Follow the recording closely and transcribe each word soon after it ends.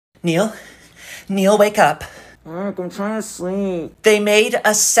Neil? Neil, wake up. Eric, I'm trying to sleep. They made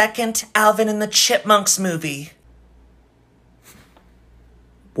a second Alvin and the Chipmunks movie.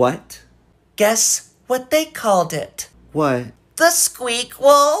 What? Guess what they called it? What? The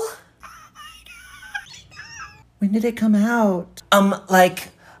Squeakquel. When did it come out? Like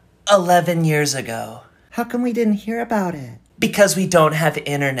 11 years ago. How come we didn't hear about it? Because we don't have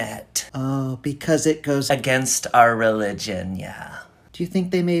internet. Oh, because it goes Against our religion, yeah. Do you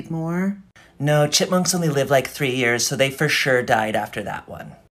think they made more? No, chipmunks only live like 3 years, so they for sure died after that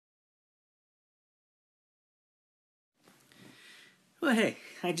one. Well, hey,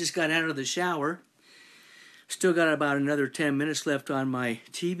 I just got out of the shower. Still got about another 10 minutes left on my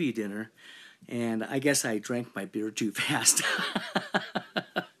TV dinner, and I guess I drank my beer too fast.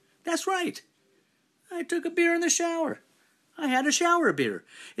 That's right. I took a beer in the shower. I had a shower beer.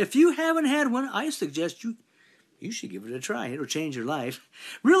 If you haven't had one, I suggest you should give it a try. It'll change your life.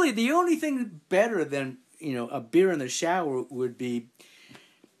 Really, the only thing better than, a beer in the shower would be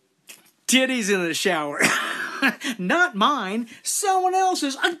titties in the shower. Not mine. Someone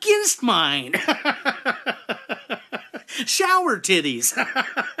else's against mine. Shower titties.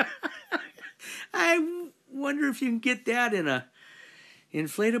 I wonder if you can get that in a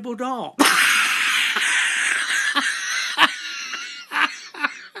inflatable doll.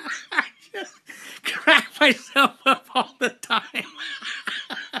 I just crack myself up all the time.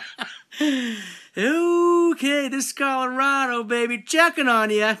 Okay, this is Colorado, baby. Checking on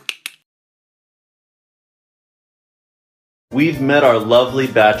you. We've met our lovely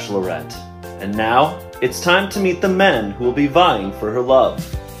bachelorette, and now it's time to meet the men who will be vying for her love.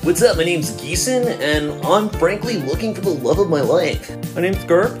 What's up, my name's Geeson, and I'm frankly looking for the love of my life. My name's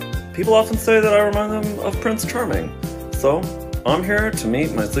Gerp. People often say that I remind them of Prince Charming, so I'm here to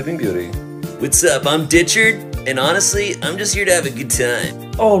meet my sleeping beauty. What's up, I'm Ditchard, and honestly, I'm just here to have a good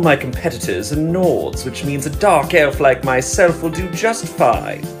time. All my competitors are Nords, which means a dark elf like myself will do just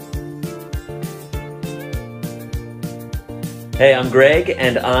fine. Hey, I'm Greg,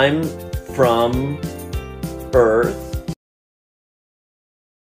 and I'm from Earth.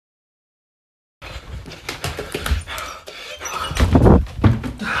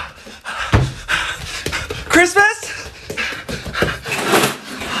 Christmas?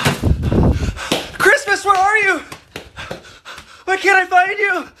 Christmas, where are you? Why can't I find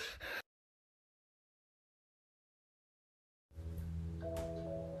you?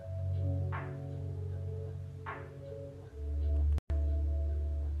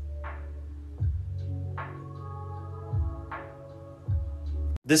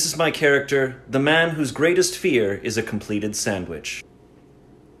 This is my character, the man whose greatest fear is a completed sandwich.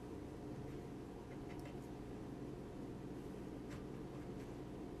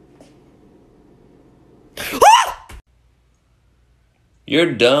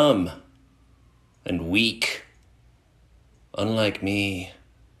 You're dumb and weak, unlike me,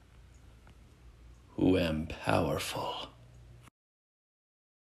 who am powerful.